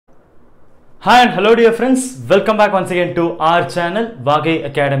Hi and hello dear friends, welcome back once again to our channel Vagay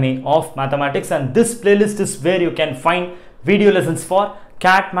Academy of Mathematics, and this playlist is where you can find video lessons for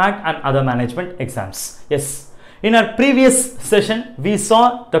CAT, MAT and other management exams. Yes, in our previous session we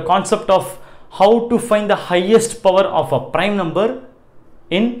saw the concept of how to find the highest power of a prime number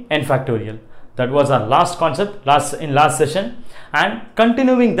in n factorial. That was our last concept in last session, and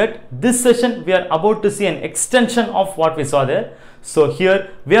continuing that, this session we are about to see an extension of what we saw there. So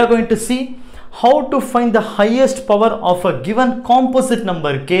here we are going to see how to find the highest power of a given composite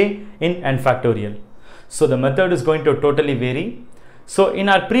number k in n factorial. So the method is going to totally vary. So in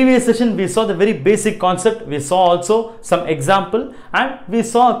our previous session we saw the very basic concept, we saw also some example, and we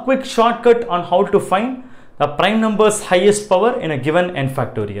saw a quick shortcut on how to find the prime number's highest power in a given n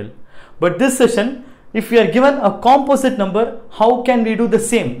factorial. But this session, if we are given a composite number, how can we do the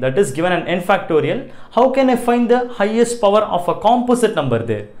same? That is, given an n factorial, how can I find the highest power of a composite number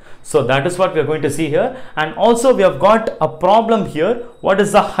there? So that is what we are going to see here. And also we have got a problem here. What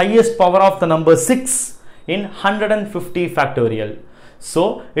is the highest power of the number 6 in 150 factorial?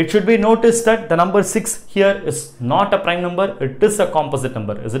 So it should be noticed that the number 6 here is not a prime number, it is a composite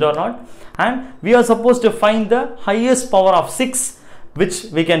number, is it or not? And we are supposed to find the highest power of 6, which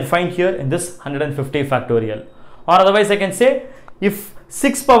we can find here in this 150 factorial. Or otherwise I can say, if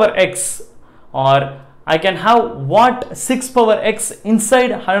 6 power x, or I can have what 6 power x inside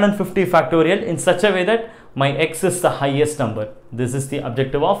 150 factorial in such a way that my x is the highest number. This is the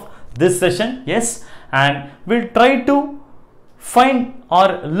objective of this session. Yes, and we'll try to find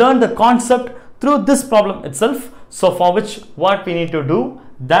or learn the concept through this problem itself. So for which what we need to do,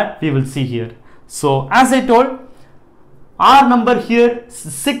 that we will see here. So as I told, our number here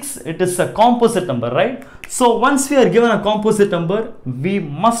 6, it is a composite number, right? So once we are given a composite number, we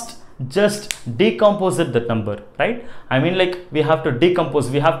must just decompose that number, right? I mean, like, we have to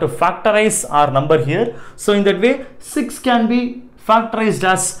decompose, we have to factorize our number here. So in that way, 6 can be factorized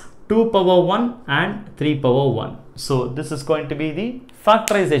as 2 power 1 and 3 power 1. So this is going to be the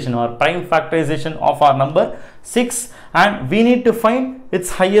factorization or prime factorization of our number 6, and we need to find its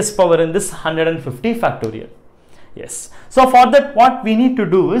highest power in this 150 factorial. Yes, so for that what we need to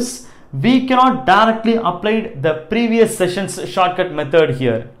do is, we cannot directly apply the previous session's shortcut method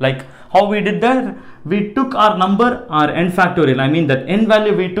here. Like how we did that, we took our number, our n factorial, I mean that n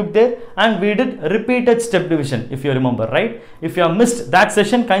value we took there, and we did repeated step division, if you remember, right? If you have missed that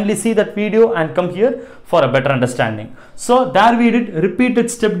session, kindly see that video and come here for a better understanding. So there we did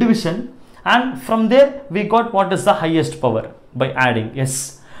repeated step division, and from there we got what is the highest power by adding.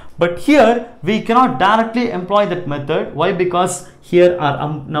 Yes, but here we cannot directly employ that method. Why? Because here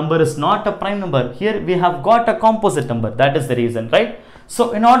our number is not a prime number. Here we have got a composite number. That is the reason, right?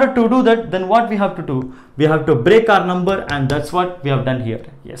 So in order to do that, then what we have to do? We have to break our number, and that's what we have done here.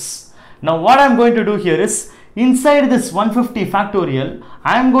 Yes. Now what I'm going to do here is, inside this 150 factorial,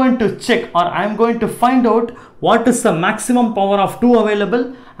 I am going to check, or I am going to find out what is the maximum power of 2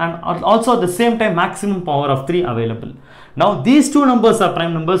 available, and also at the same time maximum power of 3 available. Now these two numbers are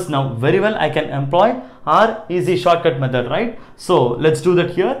prime numbers. Now very well I can employ our easy shortcut method, right? So let's do that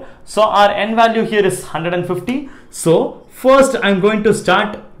here. So our n value here is 150. So first I'm going to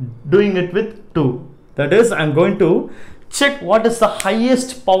start doing it with 2. That is, I'm going to check what is the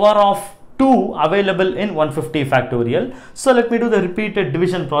highest power of 2 available in 150 factorial. So let me do the repeated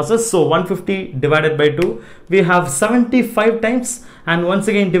division process. So 150 divided by 2, we have 75 times, and once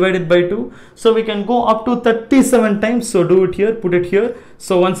again divided by 2. So we can go up to 37 times. So do it here, put it here.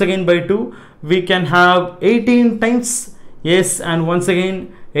 So once again by 2, we can have 18 times. Yes, and once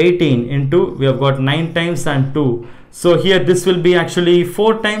again 18 into, we have got 9 times and 2. So here this will be actually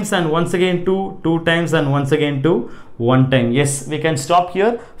 4 times, and once again 2 times, and once again 2, 1 time. Yes, we can stop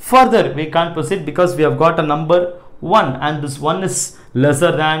here. Further we can't proceed because we have got a number 1, and this 1 is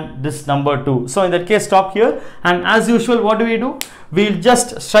lesser than this number 2. So in that case, stop here, and as usual what do? We'll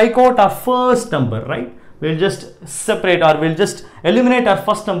just strike out our first number, right? We'll just separate, or we'll just eliminate our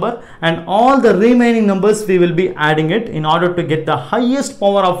first number, and all the remaining numbers we will be adding it in order to get the highest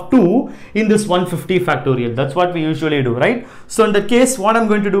power of 2 in this 150 factorial. That's what we usually do, right? So in the case, what I'm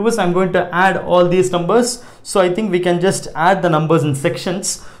going to do is, I'm going to add all these numbers. So I think we can just add the numbers in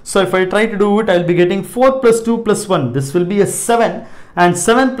sections. So if I try to do it, I'll be getting 4 plus 2 plus 1. This will be a 7, and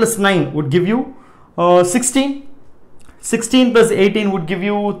 7 plus 9 would give you 16. 16 plus 18 would give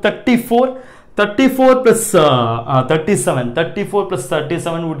you 34. 34 plus 37. 34 plus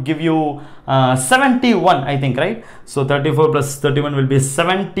 37 would give you 71, I think, right? So 34 plus 31 will be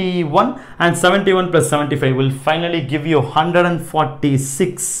 71, and 71 plus 75 will finally give you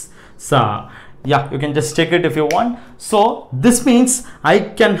 146. So Yeah, you can just check it if you want. So this means I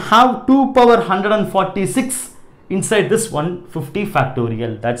can have 2 power 146 inside this 150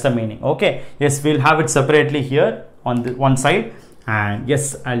 factorial. That's the meaning. Okay, yes, we'll have it separately here on the one side, and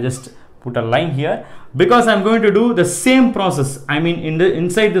yes, I'll just put a line here because I'm going to do the same process. I mean,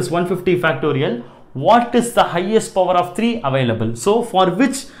 inside this 150 factorial, what is the highest power of 3 available? So for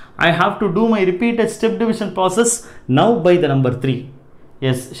which I have to do my repeated step division process now by the number 3.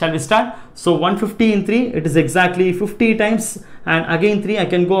 Yes, shall we start? So 150 in 3, it is exactly 50 times, and again 3, I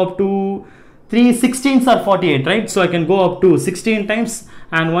can go up to 3 16s are 48, right? So I can go up to 16 times,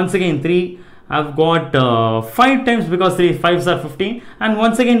 and once again 3, I've got 5 times because 3 5s are 15, and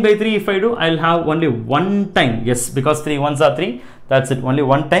once again by 3 if I do, I'll have only one time. Yes, because 3 1s are 3, that's it, only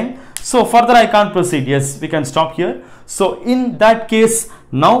one time. So further I can't proceed. Yes, we can stop here. So in that case,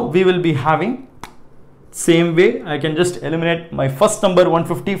 now we will be having same way. I can just eliminate my first number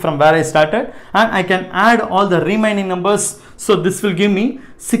 150 from where I started, and I can add all the remaining numbers. So this will give me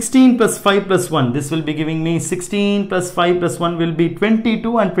 16 plus 5 plus 1. This will be giving me 16 plus 5 plus 1 will be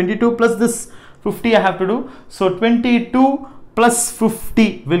 22, and 22 plus this 50 I have to do. So 22 plus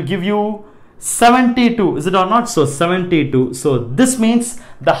 50 will give you 72. Is it or not? So 72. So this means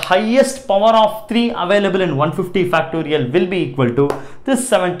the highest power of 3 available in 150 factorial will be equal to this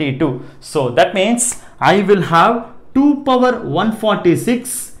 72. So that means I will have 2 power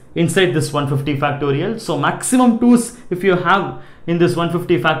 146 inside this 150 factorial. So maximum 2's if you have in this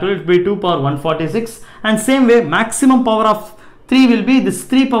 150 factorial, it will be 2 power 146, and same way maximum power of 3 will be this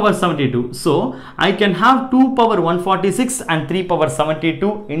 3 power 72. So I can have 2 power 146 and 3 power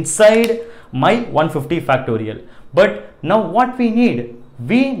 72 inside my 150 factorial. But now what we need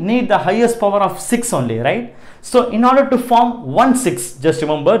the highest power of 6 only, right? So in order to form 1 6, just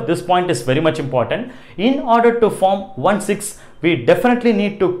remember this point is very much important. In order to form 1 6, we definitely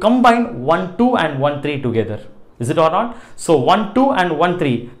need to combine 1 2 and 1 3 together. Is it or not? So 1 2 and 1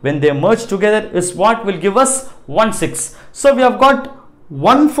 3, when they merge together, is what will give us 1 6. So we have got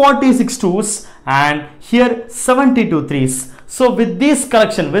 146 2's and here 72 3's. So with this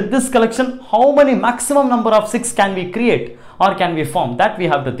collection, how many maximum number of 6 can we create or can we form? That we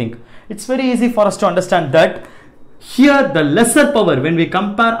have to think. It's very easy for us to understand that here the lesser power, when we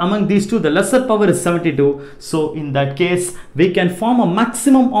compare among these two, the lesser power is 72. So in that case, we can form a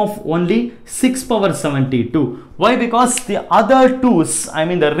maximum of only 6 power 72. Why? Because the other 2's, I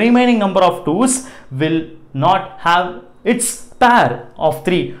mean the remaining number of 2's will not have its pair of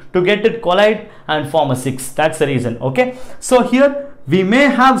 3 to get it collide and form a 6. That's the reason. Okay. So here we may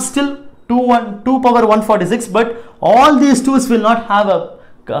have still 2 power 146, but all these 2's will not have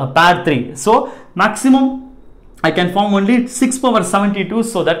a pair 3. So maximum I can form only 6 power 72.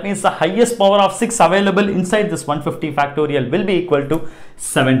 So that means the highest power of 6 available inside this 150 factorial will be equal to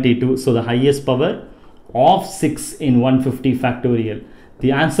 72. So the highest power of 6 in 150 factorial,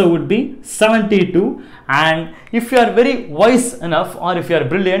 the answer would be 72. And if you are very wise enough, or if you are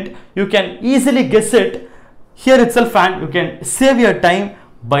brilliant, you can easily guess it here itself, and you can save your time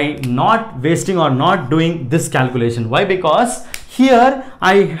by not wasting or not doing this calculation. Why? Because here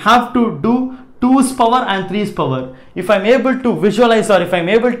I have to do 2's power and 3's power. If I'm able to visualize, or if I'm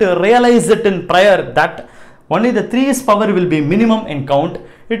able to realize it in prior, that only the 3's power will be minimum in count,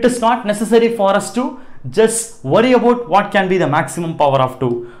 it is not necessary for us to just worry about what can be the maximum power of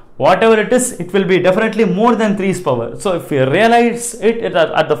 2. Whatever it is, it will be definitely more than 3's power. So if we realize it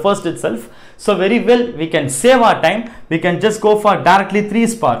at the first itself, so very well we can save our time. We can just go for directly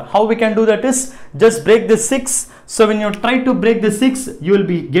 3's power. How we can do that is just break this 6. So when you try to break the 6, you will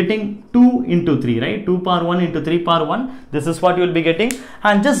be getting 2 into 3, right? 2 power 1 into 3 power 1. This is what you will be getting.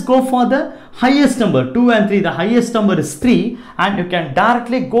 And just go for the highest number, 2 and 3. The highest number is 3. And you can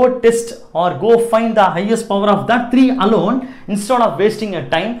directly go test or go find the highest power of that 3 alone, instead of wasting your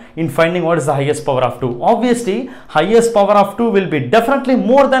time in finding what is the highest power of 2. Obviously, highest power of 2 will be definitely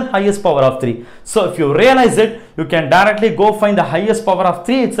more than highest power of 3. So if you realize it, you can directly go find the highest power of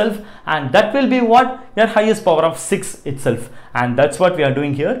 3 itself, and that will be what? Your highest power of 6 itself. And that's what we are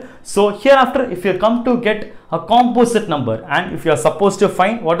doing here. So hereafter, if you come to get a composite number, and if you are supposed to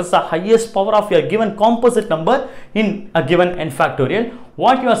find what is the highest power of your given composite number in a given n factorial,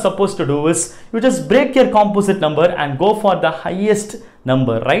 what you are supposed to do is you just break your composite number and go for the highest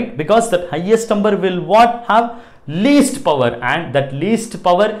number, right? Because that highest number will what? Have least power, and that least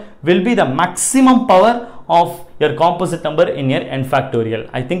power will be the maximum power of your composite number in your n factorial.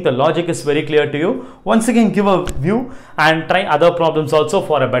 I think the logic is very clear to you. Once again, give a view and try other problems also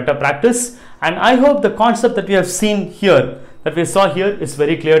for a better practice. And I hope the concept that we have seen here, that we saw here is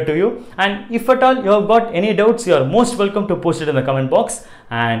very clear to you. And if at all you have got any doubts, you are most welcome to post it in the comment box.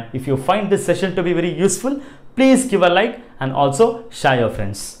 And if you find this session to be very useful, please give a like and also share your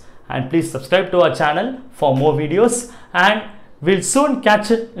friends. And please subscribe to our channel for more videos. And we'll soon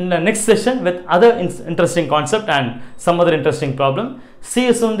catch it in the next session with other interesting concept and some other interesting problem. See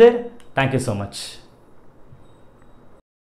you soon there. Thank you so much.